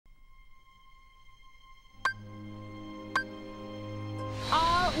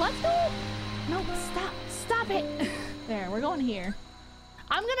Let's go. No, stop. Stop it. There, we're going here.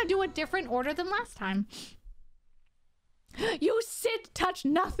 I'm gonna do a different order than last time. You sit, touch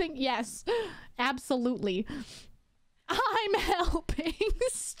nothing. Yes, absolutely. I'm helping.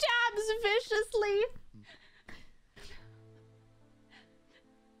 Stabs viciously.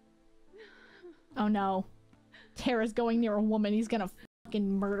 Oh no. Terra's going near a woman. He's gonna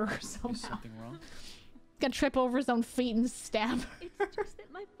fucking murder her somehow. Is something wrong? He's gonna trip over his own feet and stab her. It's just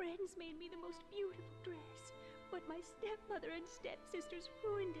that my friends made me the most beautiful dress, but my stepmother and stepsisters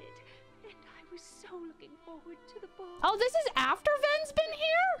ruined it. And I was so looking forward to the ball. Oh, this is after Ven's been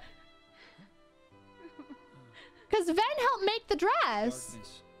here? Because Ven helped make the dress.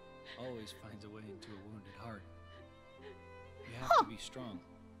 Darkness always finds a way into a wounded heart. You have to be strong.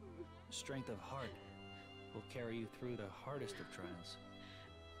 The strength of heart will carry you through the hardest of trials.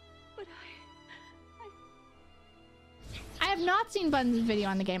 But I have not seen Bun's video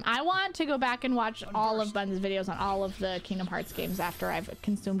on the game. I want to go back and watch all of Bun's videos on all of the Kingdom Hearts games after I've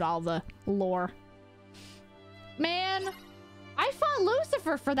consumed all the lore. Man, I fought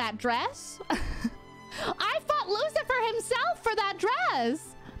Lucifer for that dress. I fought Lucifer himself for that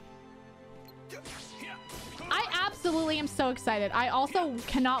dress. I absolutely am so excited. I also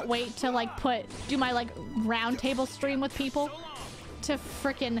cannot wait to like do my like round table stream with people to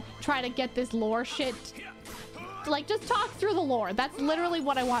freaking try to get this lore shit. Like, just talk through the lore. That's literally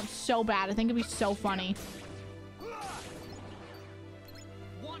what I want so bad. I think it'd be so funny.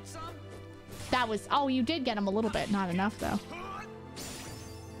 That was... Oh, you did get him a little bit. Not enough, though.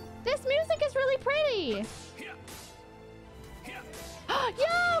 This music is really pretty.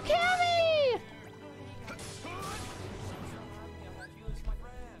 Yo, Cammy!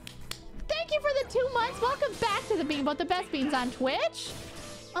 Thank you for the 2 months. Welcome back to the Beanboat, the best beans on Twitch.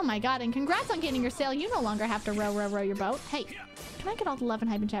 Oh my god, and congrats on getting your sale. You no longer have to row your boat. Hey, can I get all the love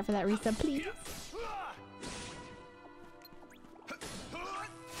and hype in chat for that resub, please?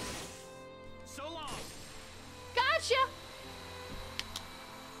 So long. Gotcha!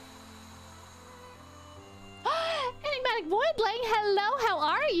 Enigmatic Voidling, hello, how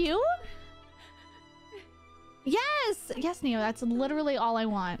are you? Yes! Yes, Neo, that's literally all I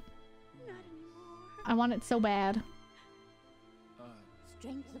want. I want it so bad.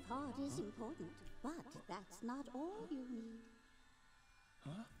 Strength of heart is important, but that's not all you need.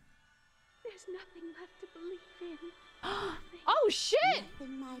 Huh? there's nothing left to believe in. Oh shit!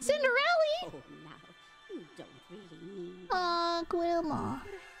 Cinderella! Oh, now you don't really need. Aw, Grandma.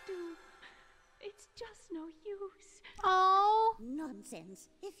 But I do. It's just no use. Oh. Nonsense.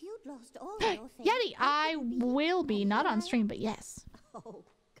 If you'd lost all your faith, Yeti, I will be not on stream, but yes. Oh,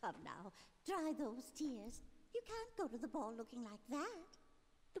 come now. Dry those tears. You can't go to the ball looking like that.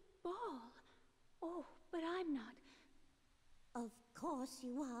 The ball? Oh, but I'm not. Of course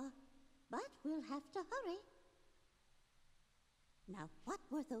you are. But we'll have to hurry. Now, what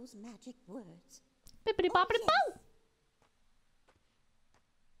were those magic words? Bippity boppity boo!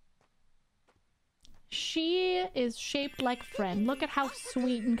 She is shaped like friend. Look at how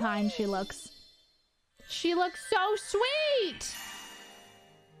sweet and kind she looks. She looks so sweet!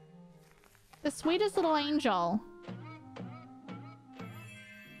 The sweetest little angel.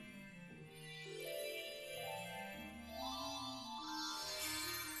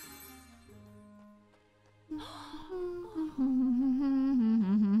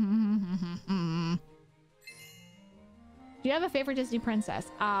 Do you have a favorite Disney princess?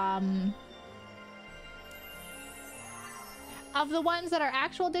 Of the ones that are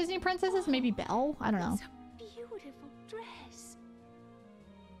actual Disney princesses, maybe Belle? I don't know. It's a beautiful dress.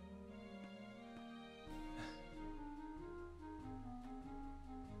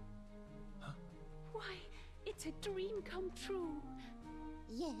 Why, it's a dream come true.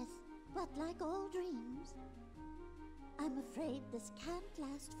 Yes, but like all dreams, I'm afraid this can't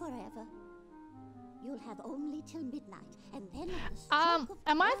last forever. You'll have only till midnight, and then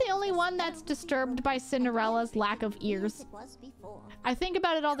am I the only one that's disturbed by Cinderella's lack of ears? I think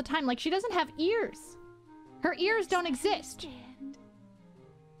about it all the time. Like, she doesn't have ears. Her ears don't exist.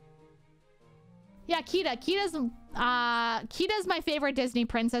 Yeah, Kita. Kita's my favorite Disney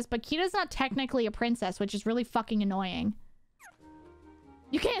princess, but Kita's not technically a princess, which is really fucking annoying.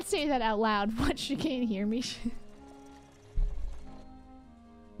 You can't say that out loud. What? She can't hear me.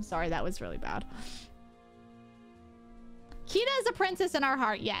 I'm sorry, that was really bad. Kita is a princess in our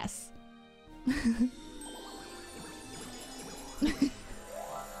heart, yes. She doesn't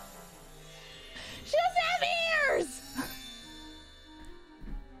have ears!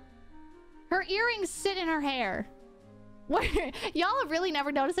 Her earrings sit in her hair. Y'all have really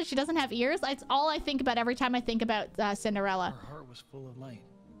never noticed that she doesn't have ears? It's all I think about every time I think about Cinderella. Her heart was full of light.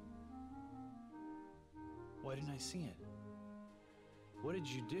 Why didn't I see it? What did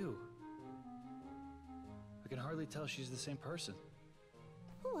you do? I can hardly tell she's the same person.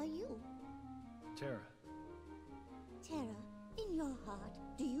 Who are you? Terra. Terra, in your heart,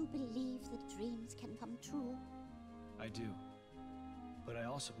 do you believe that dreams can come true? I do. But I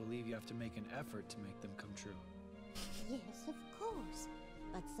also believe you have to make an effort to make them come true. Yes, of course.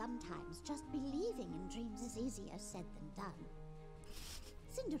 But sometimes just believing in dreams is easier said than done.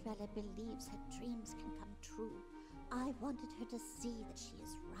 Cinderella believes her dreams can come true. I wanted her to see that she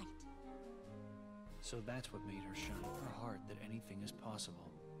is right. So that's what made her shine her heart that anything is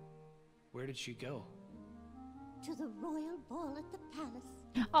possible. Where did she go? To the royal ball at the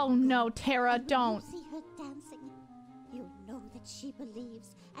palace. Oh no, Terra, And when don't. you see her dancing, you'll know that she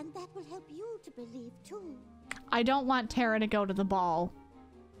believes, and that will help you to believe too. I don't want Terra to go to the ball.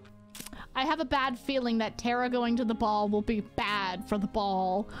 I have a bad feeling that Terra going to the ball will be bad for the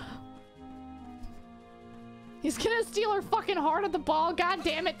ball. He's gonna steal her fucking heart at the ball. God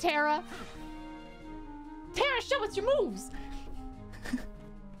damn it, Terra. Terra, show us your moves.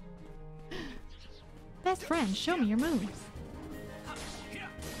 Best friend, show me your moves.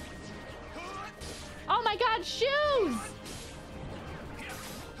 Oh my god, shoes!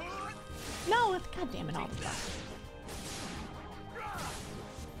 No, it's god damn it all the time.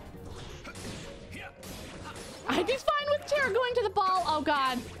 I'd be fine with Terra going to the ball. Oh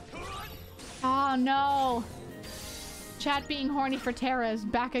god. Oh no. Chat being horny for Terra is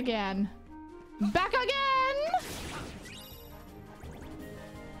back again. Back again!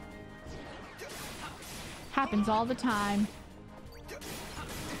 Happens all the time.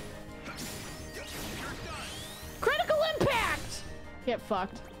 Critical impact! Get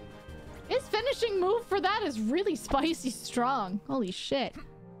fucked. His finishing move for that is really spicy strong. Holy shit.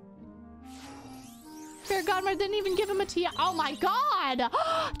 Fairy Godmother didn't even give him a tiara. Oh my god!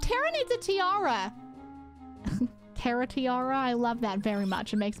 Terra needs a tiara. Terra tiara, I love that very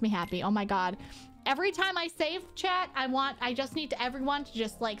much. It makes me happy. Oh my god. Every time I save chat, I just need everyone to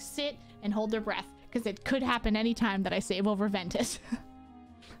just like sit and hold their breath. Because it could happen any time that I save over Ventus.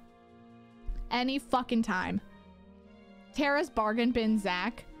 Any fucking time. Terra's bargain bin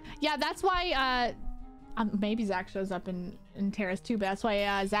Zach. Yeah, that's why, maybe Zach shows up in Terra's too, but that's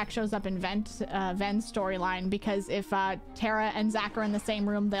why Zach shows up in Ven's storyline, because if Terra and Zach are in the same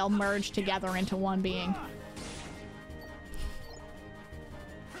room, they'll merge together into one being.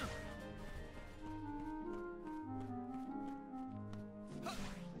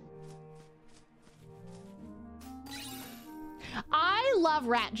 I love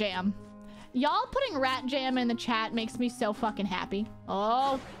Rat Jam. Y'all putting Rat Jam in the chat makes me so fucking happy.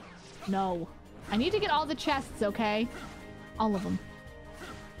 Oh, no. I need to get all the chests, okay? All of them.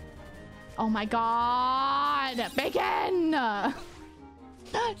 Oh my god! Bacon!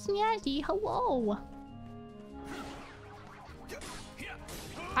 Snazzy, hello.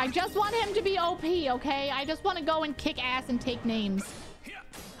 I just want him to be OP, okay? I just want to go and kick ass and take names.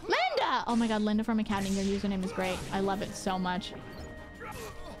 Linda! Oh my god, Linda from accounting, your username is great. I love it so much.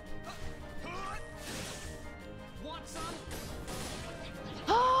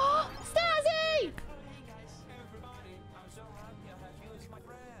 Oh, Snazzy!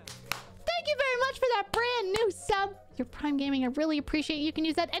 Thank you very much for that brand new sub. Your Prime Gaming, I really appreciate it. You can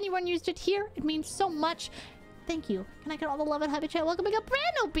use that. Anyone used it here. It means so much. Thank you. Can I get all the love and happy chat? Welcome, a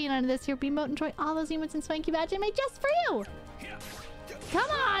brand new being onto this here emote. Enjoy all those emotes and swanky badge I made just for you. Come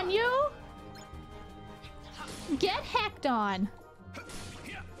on, you! Get hacked on.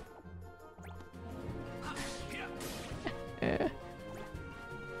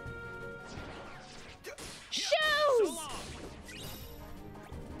 Shoes!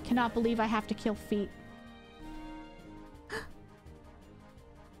 Cannot believe I have to kill feet.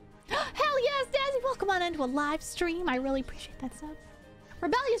 Hell yes, Dazzy! Welcome on into a live stream. I really appreciate that sub.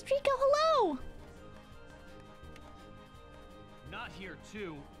 Rebellious Trico, hello! Not here,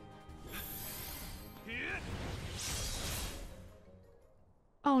 too.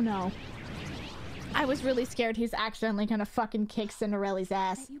 Oh no. I was really scared he's accidentally gonna fucking kick Cinderella's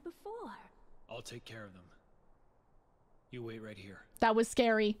ass. You before. I'll take care of them. You wait right here. That was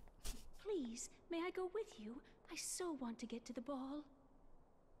scary. Please, may I go with you? I so want to get to the ball.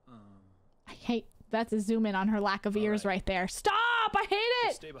 I hate... That's a zoom in on her lack of ears right there. Stop! I hate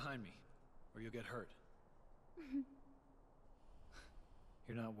it! Stay behind me, or you'll get hurt.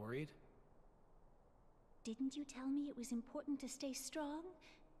 You're not worried? Didn't you tell me it was important to stay strong?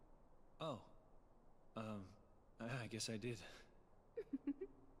 Oh. I guess I did.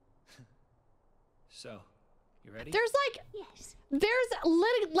 So, you ready? There's like... Yes. There's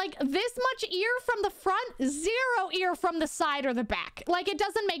like this much ear from the front, 0 ear from the side or the back. Like, it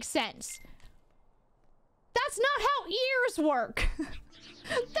doesn't make sense. That's not how ears work.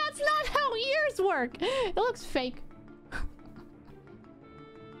 That's not how ears work. It looks fake.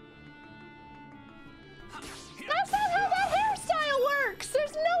 That's not how that hairstyle works.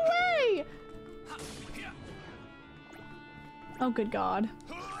 There's no way. Oh, good God.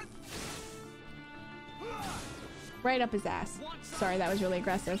 Right up his ass. Sorry, that was really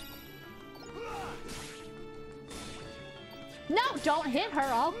aggressive. No, don't hit her.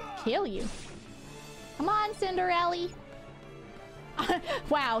 I'll kill you. Come on, Cinderella.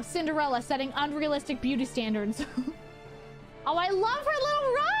 Wow, Cinderella setting unrealistic beauty standards. Oh, I love her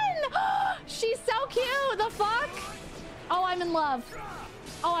little run. She's so cute. The fuck? Oh, I'm in love.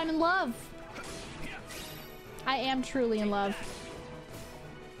 Oh, I'm in love. I am truly in love.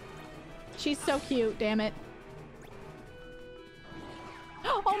 She's so cute, damn it.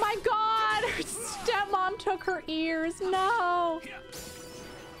 Oh my God! Her stepmom took her ears. No!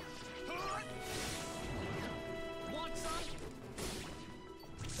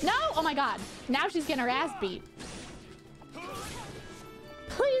 No! Oh my God. Now she's getting her ass beat.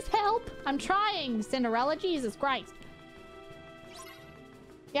 Please help. I'm trying, Cinderella. Jesus Christ.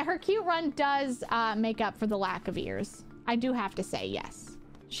 Yeah, her cute run does make up for the lack of ears. I do have to say, yes.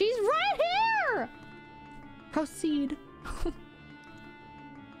 She's right here! Proceed.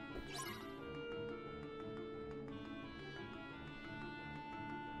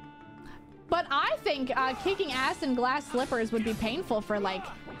 But I think kicking ass in glass slippers would be painful for, like,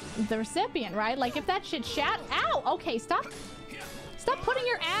 the recipient, right? Like, if that shit Ow! Okay, stop. Stop putting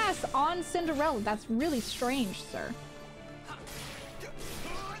your ass on Cinderella. That's really strange, sir.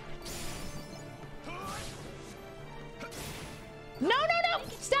 No, no, no!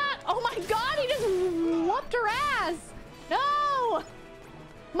 Stop! Oh my God, he just whooped her ass! No!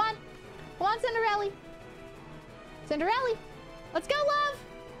 Come on. Come on, Cinderella. Cinderella. Let's go, love!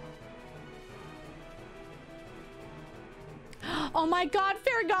 Oh my God,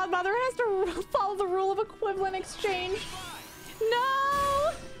 Fairy Godmother has to follow the rule of equivalent exchange.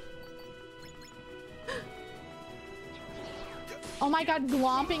 No! Oh my God,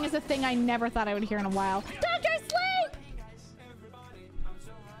 glomping is a thing I never thought I would hear in a while. Dr. Sleep!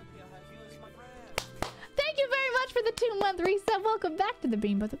 Thank you very much for the 2-month reset. Welcome back to the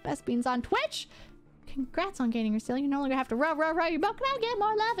Bean, but the best beans on Twitch. Congrats on gaining your seal. You no longer have to row your boat. Can I get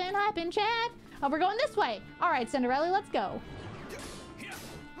more love and hype in chat? Oh, we're going this way. All right, Cinderella, let's go.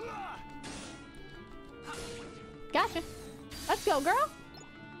 Gotcha. Let's go, girl.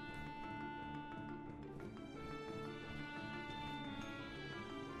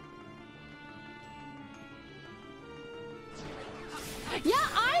 Yeah,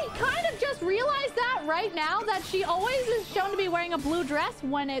 I kind of just realized that right now, that she always is shown to be wearing a blue dress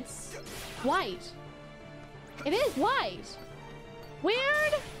when it's white. It is white.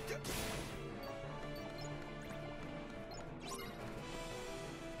 Weird.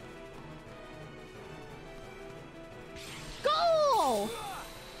 Goal!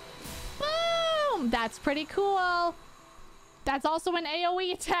 Boom! That's pretty cool. That's also an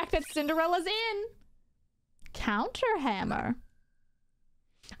AoE attack that Cinderella's in. Counter hammer.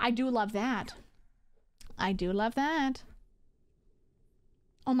 I do love that. I do love that.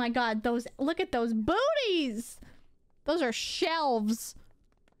 Oh my God, those, look at those booties. Those are shelves.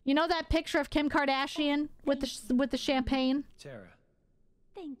 You know that picture of Kim Kardashian with the champagne? Terra.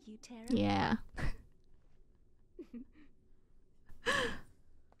 Thank you, Terra. Yeah.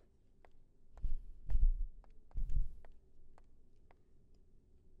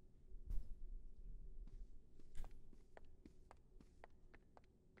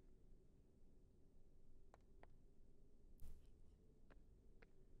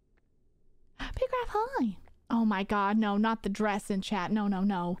 Big Graph High. Oh my God, no, not the dress in chat. No, no,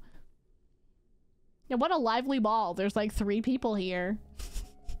 no. Yeah, what a lively ball. There's like 3 people here.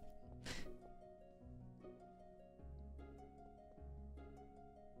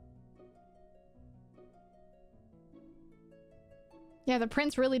 Yeah, the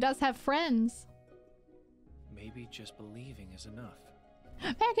prince really does have friends. Maybe just believing is enough.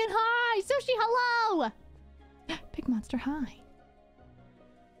 Back in high! Sushi, hello! Big Monster High.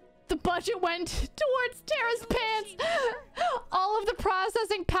 The budget went towards Terra's pants. All of the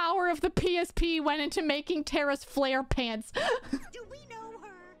processing power of the PSP went into making Terra's flare pants. Do we know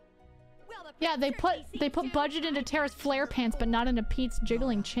her? Well, the Yeah, they put budget into Terra's flare pants, but not into Pete's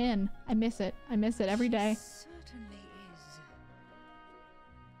jiggling chin. I miss it. I miss it every day. Certainly is.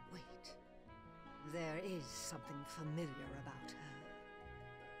 Wait. There is something familiar about her.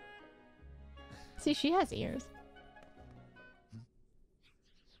 See, she has ears.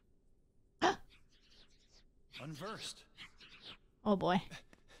 Unversed. Oh boy.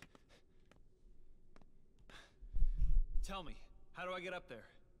 tell me, how do I get up there?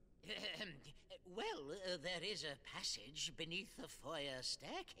 Well, there is a passage beneath the foyer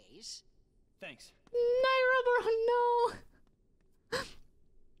staircase. Thanks. Nairobi, no.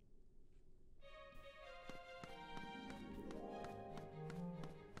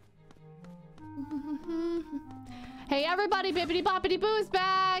 Hey everybody, Bippity Boppity Boo's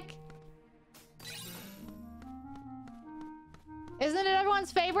back! Isn't it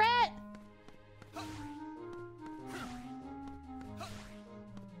everyone's favorite?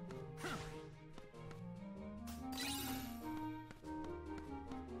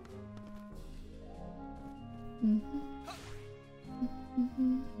 Did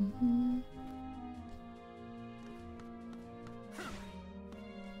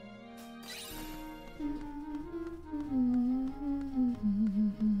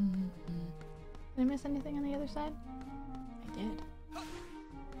I miss anything on the other side? I did.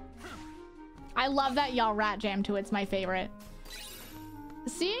 I love that y'all rat jam to it's my favorite.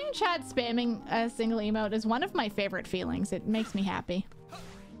 Seeing chat spamming a single emote is one of my favorite feelings. It makes me happy.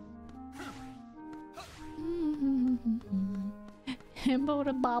 Himbo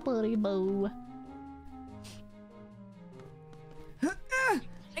to boppity boo.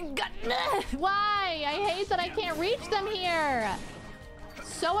 Why? I hate that I can't reach them here.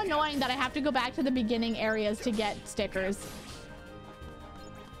 So annoying that I have to go back to the beginning areas to get stickers.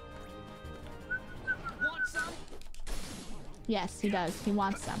 Want some? Yes, he does. He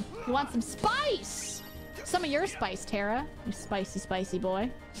wants some. He wants some spice! Some of your spice, Terra. You spicy, spicy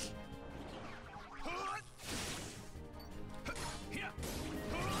boy.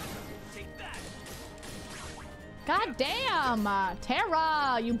 God damn!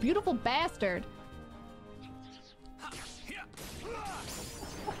 Terra, you beautiful bastard.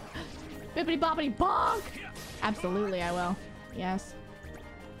 Bippity boppity bonk! Absolutely, I will. Yes.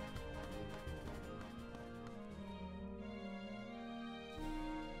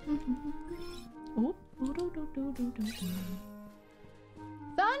 Ooh.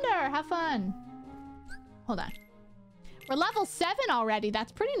 Thunder! Have fun! Hold on. We're level 7 already.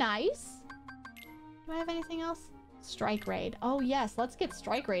 That's pretty nice. Do I have anything else? Strike raid. Oh yes, let's get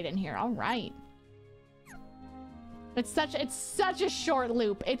strike raid in here. All right. It's such a short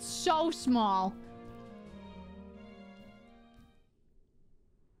loop. It's so small.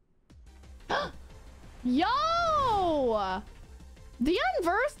 Yo! The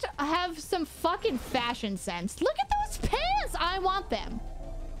Unversed have some fucking fashion sense. Look at those pants! I want them.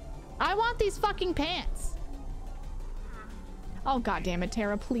 I want these fucking pants. Oh god damn it,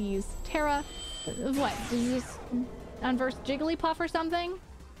 Terra, please. Terra, what? Is this Unversed Jigglypuff or something?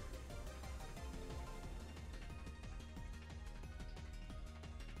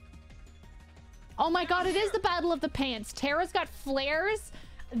 Oh my god, it is the battle of the pants. Terra's got flares.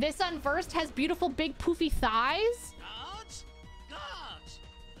 This Unversed has beautiful big poofy thighs. Guards? Guards!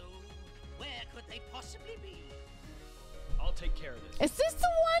 Oh, where could they possibly be? I'll take care of this. Is this the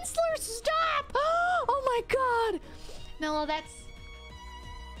Onceler? Stop! Oh my god! No, that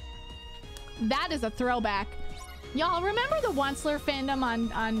is a throwback. Y'all remember the Onceler fandom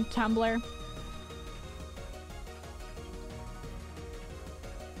on Tumblr?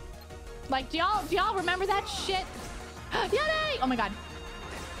 Like, do y'all remember that shit? Yay! Oh my god.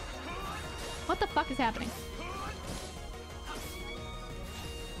 What the fuck is happening?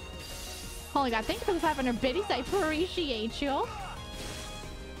 Holy god, thank you for the 500 biddies. I appreciate you. I'm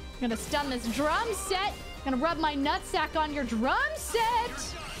gonna stun this drum set. Gonna rub my nutsack on your drum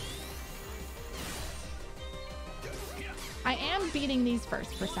set. I am beating these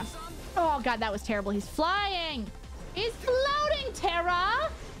first for some. Oh god, that was terrible. He's flying. He's floating, Terra.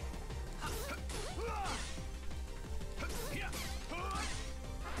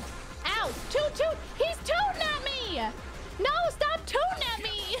 Ow! Toot toot! He's tooting at me! No, stop tooting at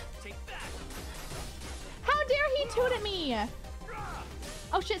me! How dare he toot at me?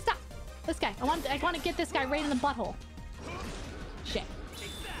 Oh shit, stop! This guy. I want to get this guy right in the butthole. Shit.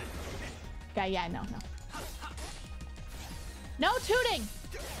 Guy, yeah, no. No tooting!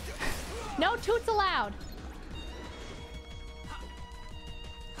 No toots allowed.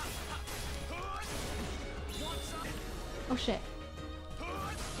 Oh shit.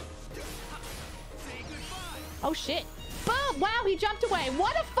 Oh shit. Boom! Wow, he jumped away.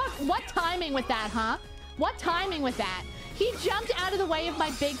 What a fuck? What timing with that, huh? What timing with that? He jumped out of the way of my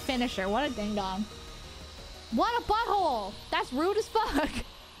big finisher. What a ding dong. What a butthole. That's rude as fuck.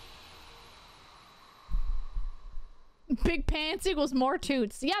 Big pants equals more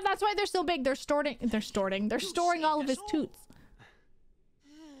toots. Yeah, that's why they're so big. They're storing all of his toots.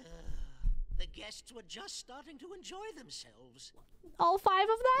 The guests were just starting to enjoy themselves. All 5 of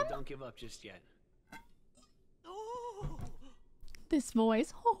them? But don't give up just yet. Oh, this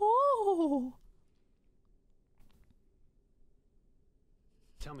voice. Oh.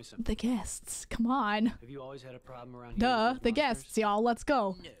 Tell me something. The guests, come on. Have you always had a problem around here? Duh, with the those monsters? guests, y'all. Let's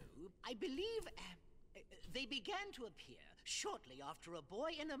go. No, I believe they began to appear shortly after a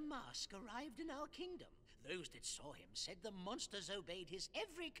boy in a mask arrived in our kingdom. Those that saw him said the monsters obeyed his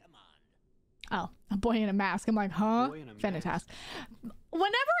every command. Oh, a boy in a mask. I'm like, huh? Boy in a Vanitas. mask.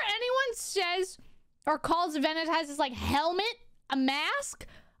 Whenever anyone says or calls Vanitas like helmet a mask,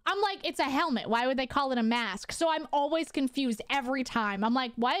 I'm like, it's a helmet. Why would they call it a mask? So I'm always confused every time. I'm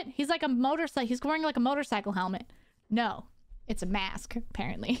like, what? He's like a motorcycle. He's wearing like a motorcycle helmet. No, it's a mask,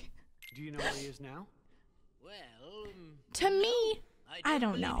 apparently. Do you know where he is now? Well, To me, I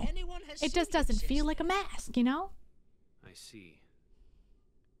don't believe know. anyone has It just seen him doesn't since feel like a then. mask, you know? I see.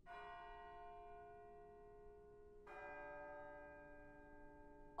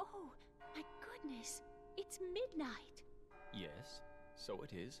 Oh, my goodness. It's midnight. Yes, so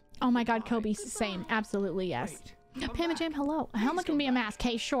it is. Oh my god, Kobe's the same. Absolutely, yes. Pam Jam, hello. A helmet can be a mask.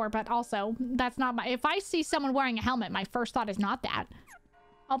 Hey, sure, but also, that's not my... If I see someone wearing a helmet, my first thought is not that.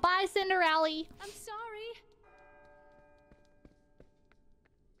 Oh, bye, Cinderella. I'm sorry.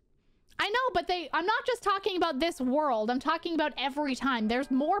 I know, but I'm not just talking about this world. I'm talking about every time. There's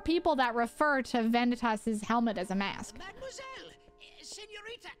more people that refer to Vanitas's helmet as a mask. Mademoiselle,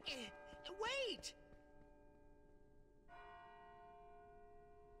 senorita, wait!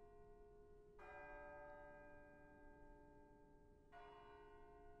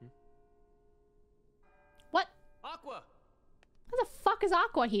 What? Aqua! How the fuck is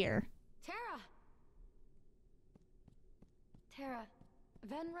Aqua here? Terra! Terra,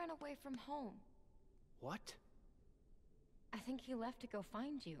 Ven ran away from home. What? I think he left to go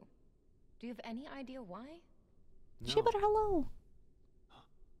find you. Do you have any idea why? No. She better hello.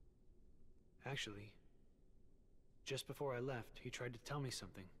 Actually, just before I left, he tried to tell me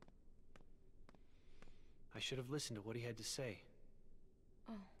something. I should have listened to what he had to say.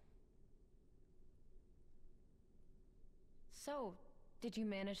 Oh. So, did you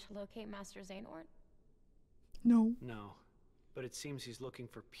manage to locate Master Xehanort? No. No, but it seems he's looking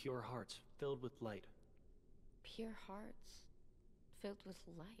for pure hearts filled with light. Pure hearts, filled with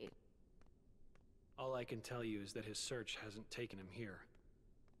light. All I can tell you is that his search hasn't taken him here.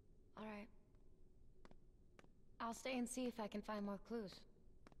 Alright. I'll stay and see if I can find more clues.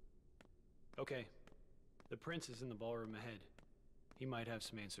 Okay. The prince is in the ballroom ahead. He might have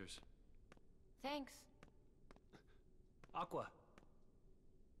some answers. Thanks. Aqua!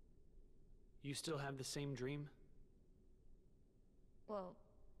 You still have the same dream? Well,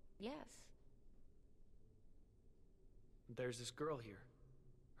 yes. There's this girl here.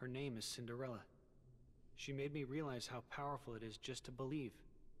 Her name is Cinderella. She made me realize how powerful it is just to believe.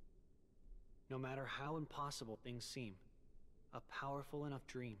 No matter how impossible things seem, a powerful enough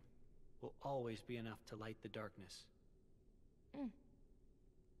dream will always be enough to light the darkness.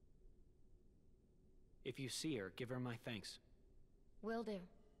 If you see her, give her my thanks. Will do.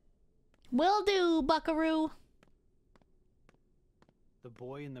 Will do, buckaroo. The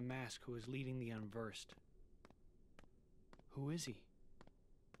boy in the mask who is leading the unversed. Who is he?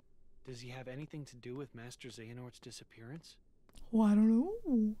 Does he have anything to do with Master Xehanort's disappearance? Oh, I don't know.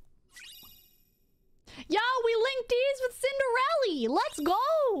 Yo, we linked these with Cinderella. Let's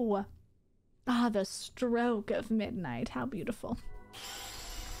go. Ah, the stroke of midnight. How beautiful.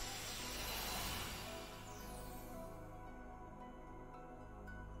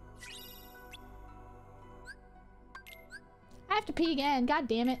 I have to pee again. God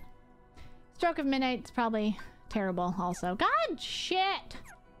damn it. Stroke of midnight's probably terrible also. God shit.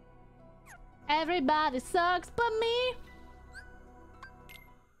 Everybody sucks but me.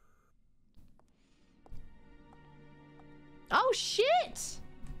 Oh shit!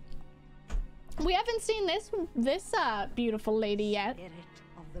 We haven't seen this beautiful lady yet. Spirit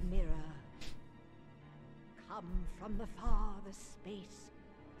of the mirror, come from the farthest space.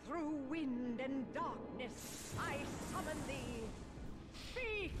 Through wind and darkness, I summon thee.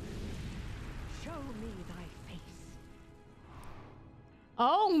 Speak! Show me thy face.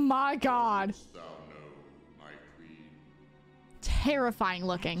 Oh my god. Thou know, my queen. Terrifying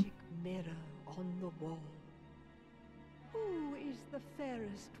looking. Magic mirror on the wall. Who is the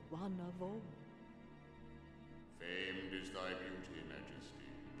fairest one of all? Famed is thy beauty,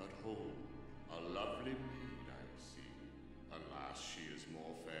 majesty, but hold, a lovely maid I see. Alas, she is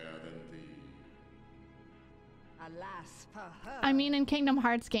more fair than thee. Alas for her. I mean, in Kingdom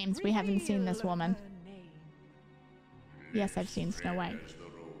Hearts games, we haven't seen this Reveal woman. her name. Yes, I've seen Snow White. Red as the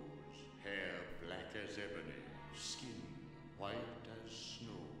rose, hair black as ebony, skin white as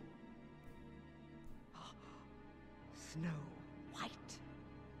snow. Snow White.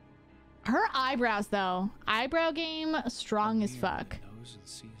 Her eyebrows, though. Eyebrow game, strong as fuck. Knows and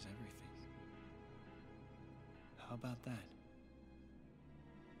sees everything. How about that?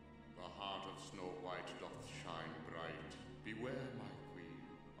 The heart of Snow White doth shine bright. Beware, my queen,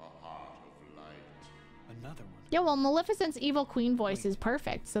 a heart of light. Another one. Yeah, well, Maleficent's evil queen voice is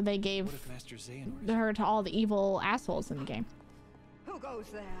perfect, so they gave What if Master Xehanort her to all the evil assholes in the game. Who goes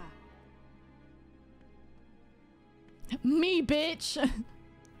there? Me, bitch.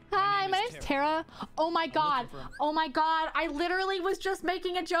 Hi, my name's Terra. Oh my god. Oh my god. I literally was just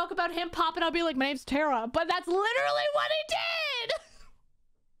making a joke about him popping up, be like, my name's Terra, but that's literally what he did.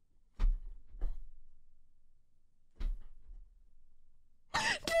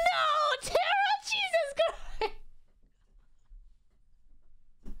 No, Terra, Jesus Christ.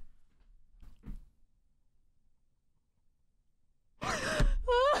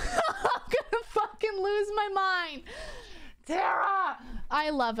 I'm gonna fucking lose my mind. Terra! I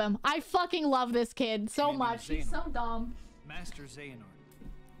love him. I fucking love this kid so much. He's so dumb. Master Xehanort.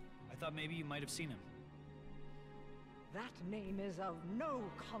 I thought maybe you might have seen him. That name is of no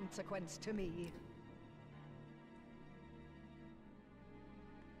consequence to me.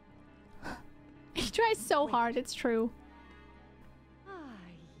 He tries so hard, it's true. Ah,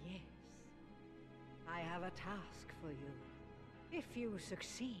 yes. I have a task for you. If you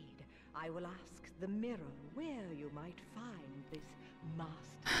succeed, I will ask the mirror where you might find this master.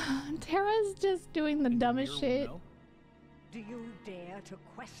 Terra's just doing the dumbest shit. Do you dare to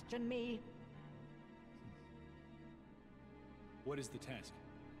question me? What is the task?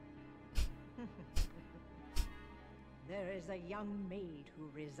 There is a young maid who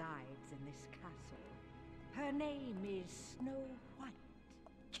resides in this castle. Her name is Snow White.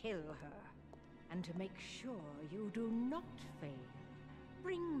 Kill her. And to make sure you do not fail,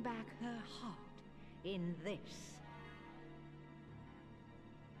 bring back her heart in this.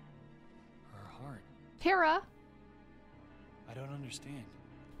 Her heart? Terra? I don't understand.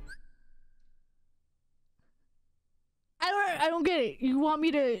 I don't get it. You want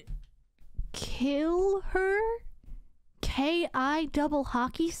me to kill her? K-I double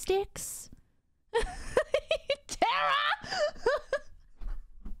hockey sticks? Terra!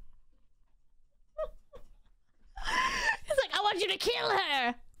 He's like, I want you to kill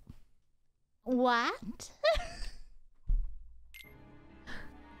her! What?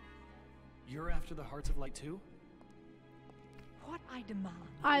 You're after the Hearts of Light too? What I demand.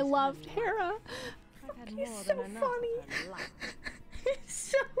 I love Terra. He's so funny. He's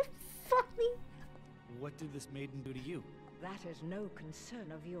so funny. What did this maiden do to you? That is no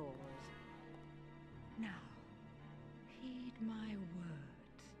concern of yours. Now, heed my words.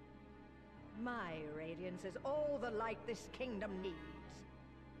 My radiance is all the light this kingdom needs.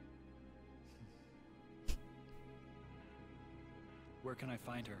 Where can I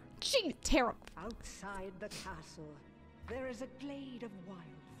find her? She's terrible. Outside the castle, there is a glade of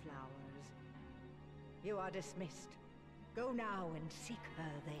wildflowers. You are dismissed. Go now and seek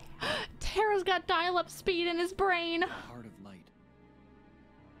her there. Terra's got dial-up speed in his brain. Heart of Light.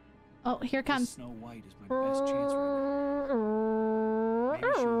 Oh, here comes Snow White is my best chance right now. Maybe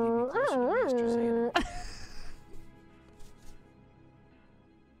she'll lead me closer to Master Xehanort.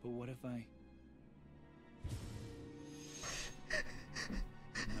 But what if I...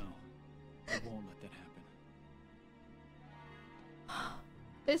 No, I won't let that happen.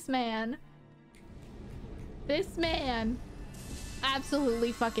 This man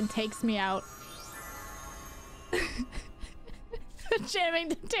absolutely fucking takes me out. Jamming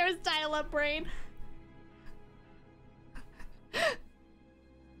to Terra's dial-up brain.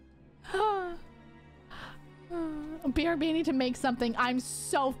 BRB need to make something. I'm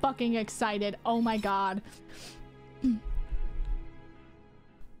so fucking excited. Oh my god.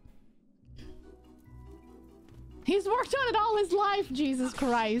 He's worked on it all his life, Jesus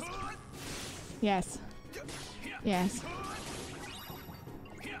Christ. Yes. Yes.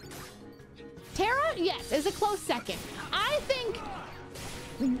 Terra, yes, is a close second. I think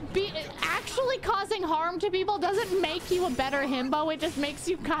actually causing harm to people doesn't make you a better himbo. It just makes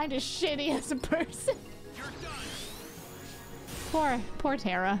you kind of shitty as a person. Poor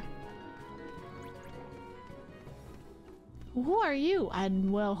Terra. Who are you?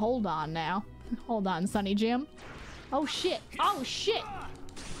 And well, hold on now. Hold on, Sonny Jim. Oh shit. Oh shit.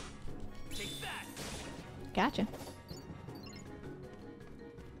 Gotcha.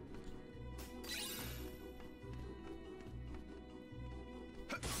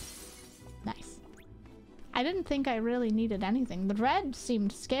 Nice. I didn't think I really needed anything. The red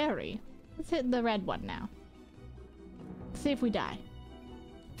seemed scary. Let's hit the red one now. See if we die.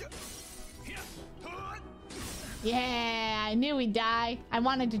 Yeah, I knew he'd die. I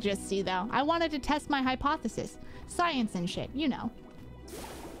wanted to just see, though. I wanted to test my hypothesis. Science and shit, you know.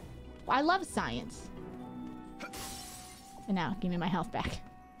 I love science. And now, give me my health back.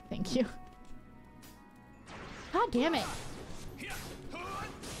 Thank you. God damn it.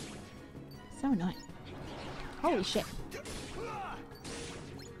 So annoying. Holy shit.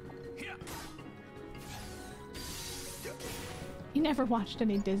 You never watched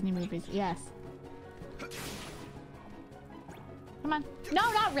any Disney movies? Yes. Come on.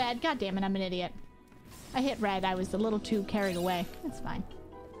 No, not red. God damn it, I'm an idiot. I hit red. I was a little too carried away. It's fine.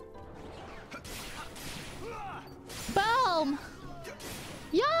 Boom!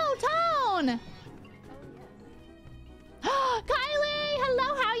 Yo, Tone! Kylie!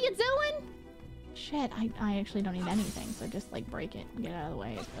 Hello, how you doing? Shit, I actually don't need anything, so just, like, break it and get out of the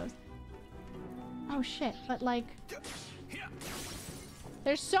way, I suppose. Oh, shit. But, like...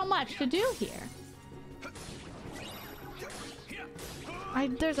 There's so much to do here.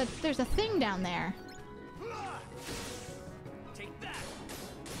 There's a thing down there.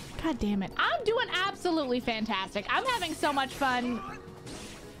 God damn it. I'm doing absolutely fantastic. I'm having so much fun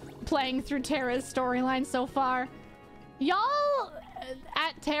playing through Terra's storyline so far. Y'all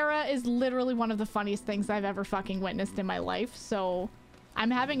at Terra is literally one of the funniest things I've ever fucking witnessed in my life, so I'm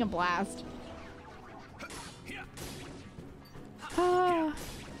having a blast.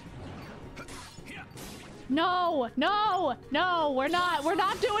 No, no, no, we're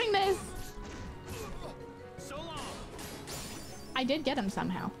not doing this. I did get him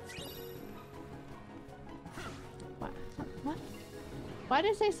somehow. What? Why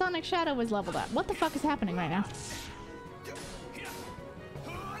did it say Sonic Shadow was leveled up? What the fuck is happening right now?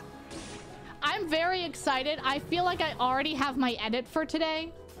 I'm very excited. I feel like I already have my edit for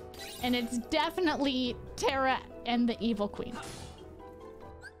today. And it's definitely Terra and the Evil Queen.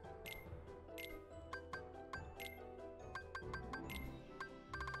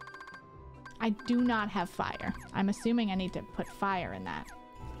 I do not have fire. I'm assuming I need to put fire in that.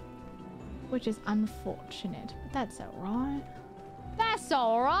 Which is unfortunate, but that's alright. That's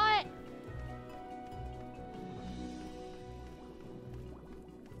alright!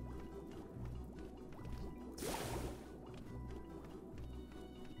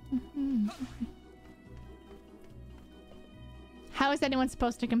 How is anyone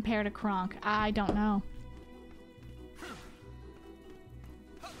supposed to compare to Kronk? I don't know.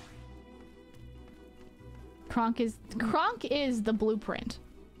 Kronk is the blueprint.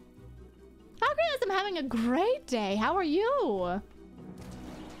 Algreas, I'm having a great day. How are you?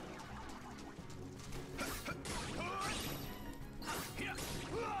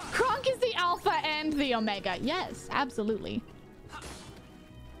 Kronk is the alpha and the omega. Yes, absolutely.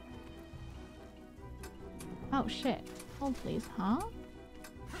 Oh shit. Hold please, huh?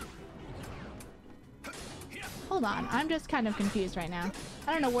 Hold on, I'm just kind of confused right now.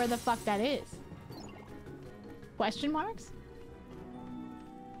 I don't know where the fuck that is. Question marks?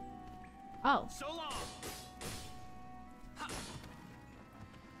 Oh.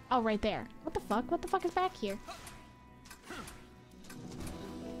 Oh, right there. What the fuck? What the fuck is back here?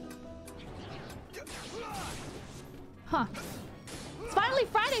 Huh. It's finally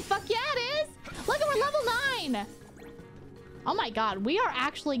Friday. Fuck yeah, it is. Look, we're level 9. Oh my god, we are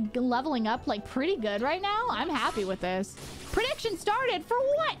actually leveling up like pretty good right now. I'm happy with this. Prediction started for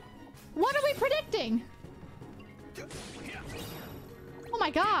what? What are we predicting? Oh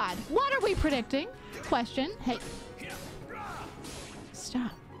my god. What are we predicting? Question. Hey.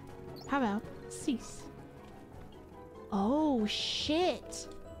 Stop. How about cease? Oh, shit.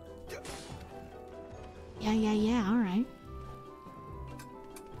 Yeah. All right.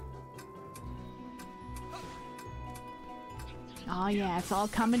 Oh, yeah. It's all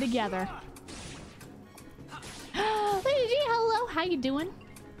coming together. Lady G, hello. How you doing?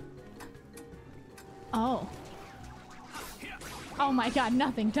 Oh. Oh my god,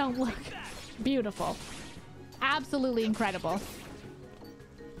 nothing. Don't look. Beautiful. Absolutely incredible.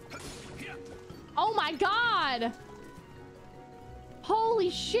 Oh my god!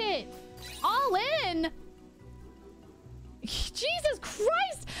 Holy shit! All in! Jesus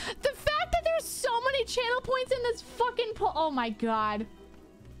Christ! The fact that there's so many channel points in this fucking oh my god.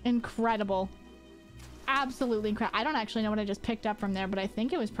 Incredible. Absolutely incredible. I don't actually know what I just picked up from there, but I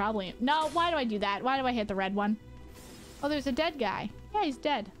think it was probably... No, why do I do that? Why do I hit the red one? Oh, there's a dead guy. Yeah, he's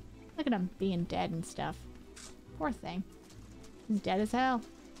dead. Look at him being dead and stuff. Poor thing. He's dead as hell.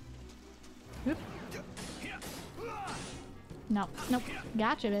 Oop. No, nope.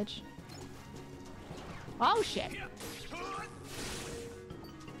 Gotcha, bitch. Oh, shit.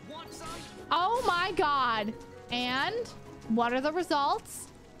 Oh, my God. And what are the results?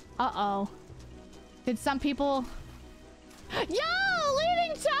 Uh-oh. Did some people... Yo,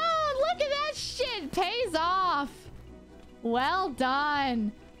 Leading Tone! Look at that shit! Pays off! Well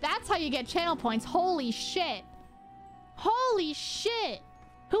done. That's how you get channel points. Holy shit. Holy shit.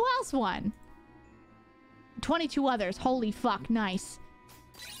 Who else won? 22 others. Holy fuck. Nice.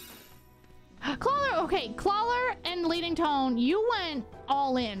 Clawler, okay, Clawler and Leading Tone, you went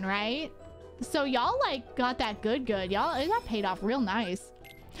all in, right? So y'all, like, got that good. Y'all, it got paid off real nice.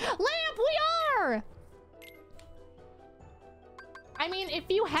 Lamp, we are! I mean, if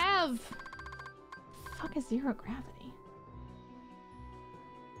you have... Fuck is zero gravity?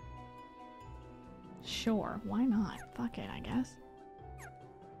 Sure, why not? Fuck it, I guess.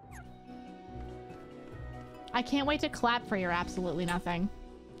 I can't wait to clap for your absolutely nothing.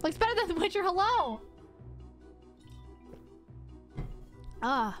 Looks better than The Witcher. Hello!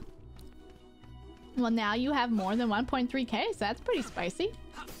 Ah. Well, now you have more than 1.3k, so that's pretty spicy.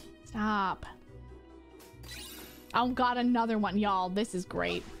 Stop. Oh god, another one. Y'all, this is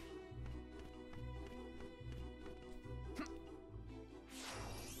great.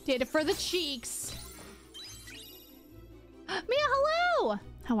 Did it for the cheeks. Mia, hello!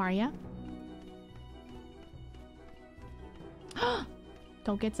 How are ya?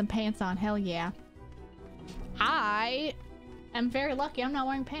 Go get some pants on. Hell yeah. I am very lucky I'm not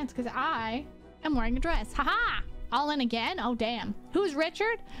wearing pants because I am wearing a dress. Haha! All in again? Oh, damn. Who's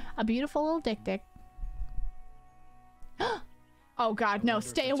Richard? A beautiful little dick. Oh, God. No.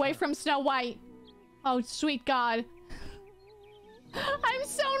 Stay away from Snow White. Oh, sweet God. I'm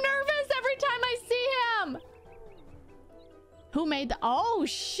so nervous every time I see him. Who made the... Oh,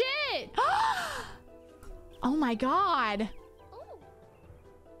 shit. Oh, my God.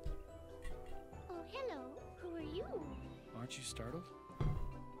 Aren't you startled?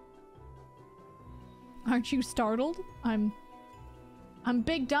 Aren't you startled? I'm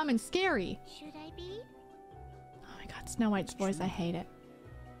big, dumb, and scary. Should I be? Oh my god, Snow White's voice, I hate it.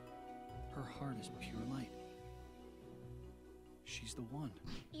 Her heart is pure light. She's the one.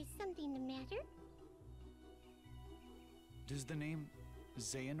 Is something the matter? Does the name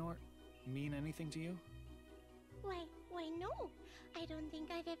Xehanort mean anything to you? Why no. I don't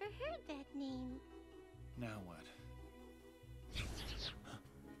think I've ever heard that name. Now what?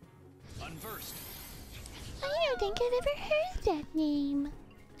 Unversed. I don't think I've ever heard that name.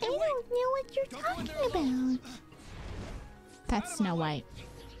 I don't know what you're talking about. That's Snow White.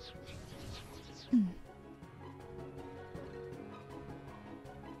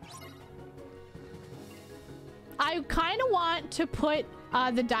 I kind of want to put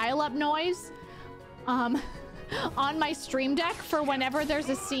the dial-up noise on my stream deck for whenever there's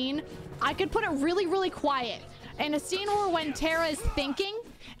a scene. I could put it really, really quiet. In a scene where when Terra is thinking,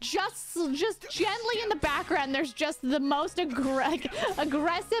 just gently in the background, there's just the most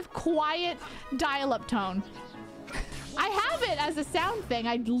aggressive, quiet dial-up tone. I have it as a sound thing.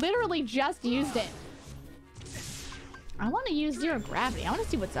 I literally just used it. I want to use zero gravity. I want to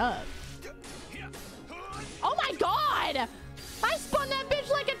see what's up. Oh my god! I spun that bitch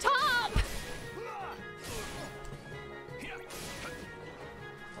like a top!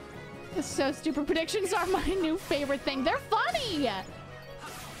 So stupid. Predictions are my new favorite thing. They're funny!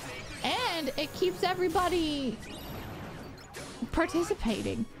 And it keeps everybody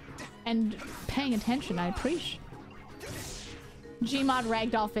participating and paying attention. I appreciate. Gmod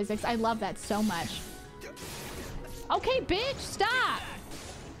ragdoll physics. I love that so much. Okay, bitch, stop!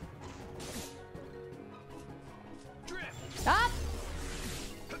 Stop!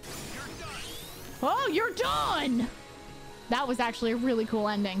 Oh, you're done! That was actually a really cool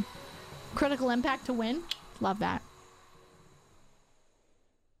ending. Critical impact to win. Love that.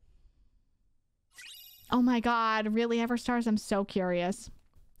 Oh my god, really, Everstars? I'm so curious.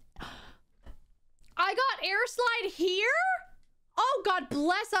 I got air slide here? Oh, God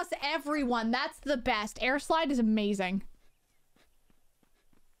bless us, everyone. That's the best. Air slide is amazing.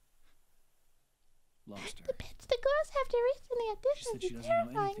 Lost her. The girls have to recently audition She to doesn't know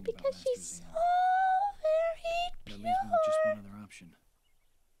Terrifying anything about because she's so Master very That pure. leaves me with just one other option.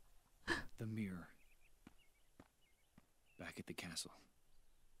 The mirror. Back at the castle.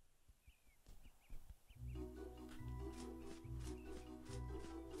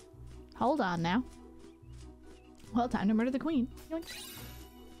 Hold on now. Well, time to murder the queen.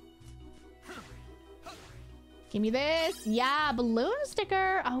 Give me this. Yeah, balloon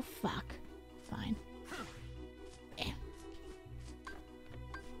sticker. Oh, fuck. Fine.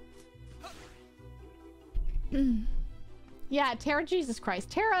 Yeah, Terra, Jesus Christ.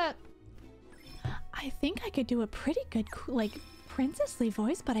 Terra, I think I could do a pretty good, like, princessly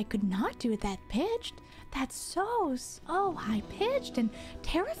voice, but I could not do it that pitched. That's so high-pitched and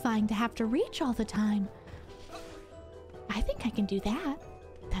terrifying to have to reach all the time. I think I can do that.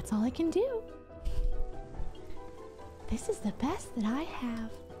 That's all I can do. This is the best that I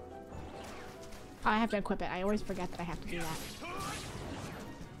have. Oh, I have to equip it. I always forget that I have to do that.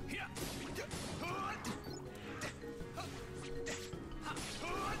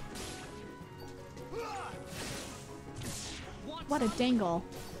 What a dangle.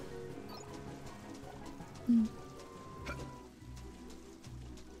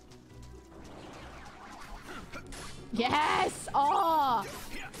 Yes! Oh!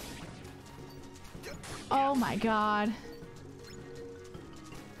 Oh my god.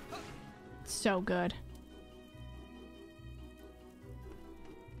 So good.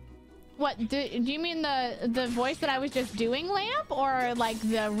 What, do you mean the voice that I was just doing, Lamp? Or like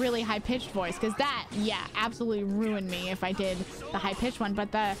the really high-pitched voice? Because that, yeah, absolutely ruined me if I did the high-pitched one.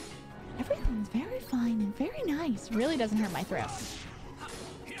 But the... everything's very fine and very nice. Really doesn't hurt my throat.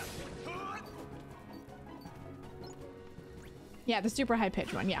 Yeah, the super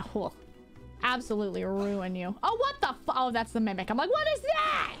high-pitched one. Yeah, cool. Absolutely ruin you. Oh, what the oh, that's the mimic. I'm like, what is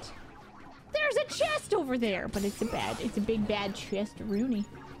that? There's a chest over there. But it's a big bad chest, Rooney.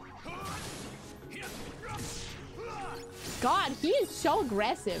 God, he is so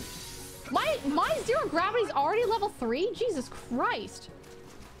aggressive. My zero gravity's already level 3? Jesus Christ.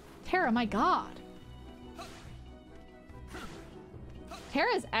 Terra, my god.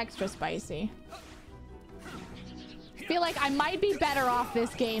 Terra's extra spicy. I feel like I might be better off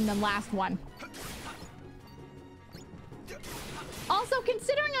this game than last one. Also,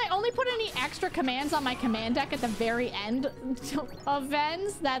 considering I only put any extra commands on my command deck at the very end of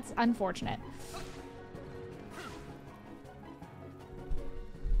Vens, that's unfortunate.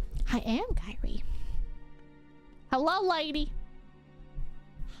 I am Kyrie. Hello, lady.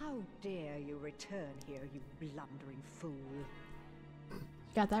 How dare you return here, you blundering fool.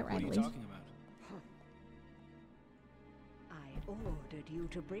 Got that right, What are you at least. talking about? I ordered you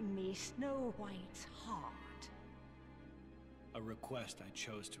to bring me Snow White's heart. A request I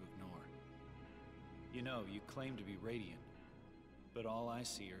chose to ignore. You know, you claim to be radiant, but all I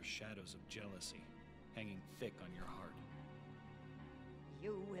see are shadows of jealousy hanging thick on your heart.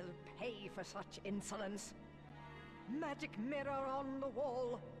 You will pay for such insolence. Magic mirror on the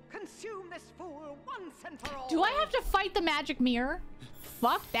wall. Consume this fool once and for all. Do I have to fight the magic mirror?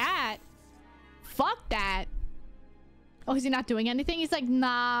 Fuck that. Fuck that. Oh, is he not doing anything? He's like,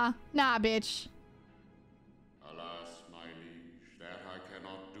 nah, bitch. Alas, my liege, that I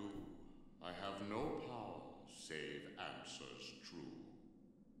cannot do. I have no power save answers true.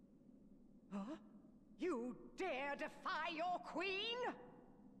 Huh? You dare defy your queen?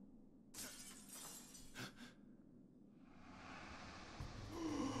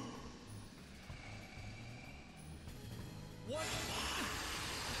 What?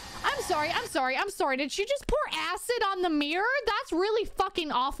 I'm sorry. Did she just pour acid on the mirror? That's really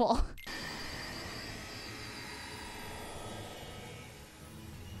fucking awful.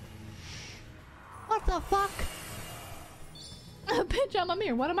 What the fuck? Bitch, I'm a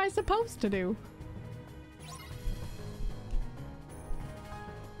mirror. What am I supposed to do?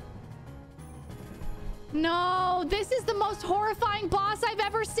 No, this is the most horrifying boss I've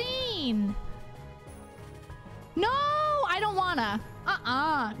ever seen. No, I don't wanna.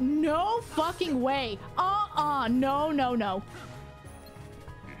 No fucking way. No.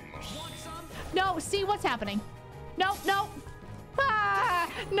 No, see what's happening. No. Ah,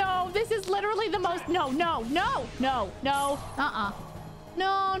 no, this is literally the most, no. No.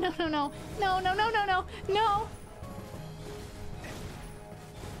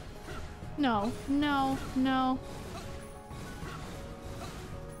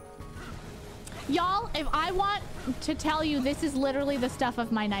 Y'all, if I want to tell you, this is literally the stuff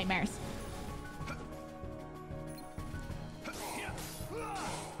of my nightmares.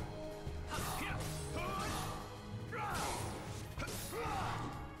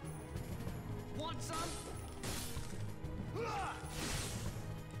 Want some?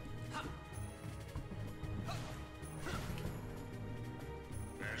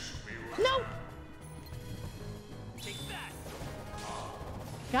 No! Take that.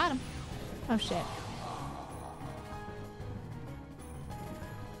 Got him. Oh shit.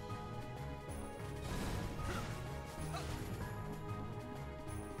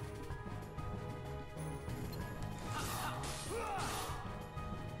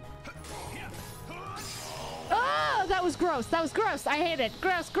 Oh, that was gross. I hate it.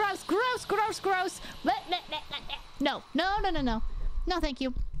 Gross. No. No, thank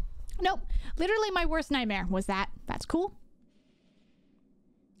you. Nope. Literally my worst nightmare was that. That's cool.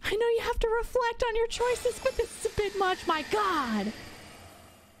 I know you have to reflect on your choices, but this is a bit much. My God.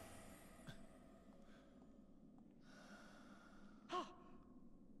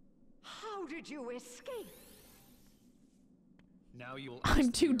 How did you escape? Now you'll.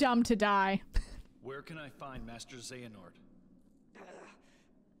 I'm too dumb to die. Where can I find Master Xehanort?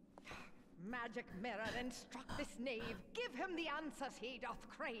 Magic mirror, instruct this knave. Give him the answers he doth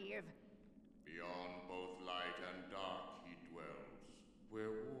crave. Beyond both light and dark he dwells, where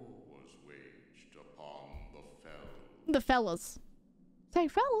war was waged upon the fell. The fellas. Say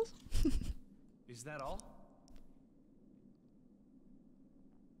fellas. Is that all?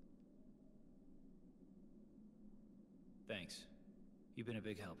 Thanks. You've been a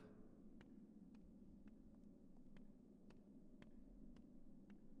big help.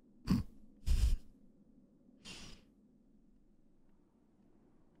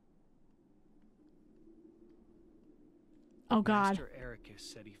 Oh God. Master Ericus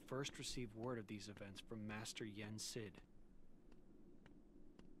said he first received word of these events from Master Yen Sid.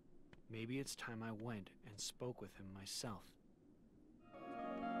 Maybe it's time I went and spoke with him myself.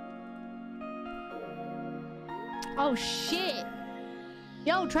 Oh shit.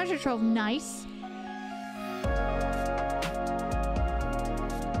 Yo, treasure trove, nice.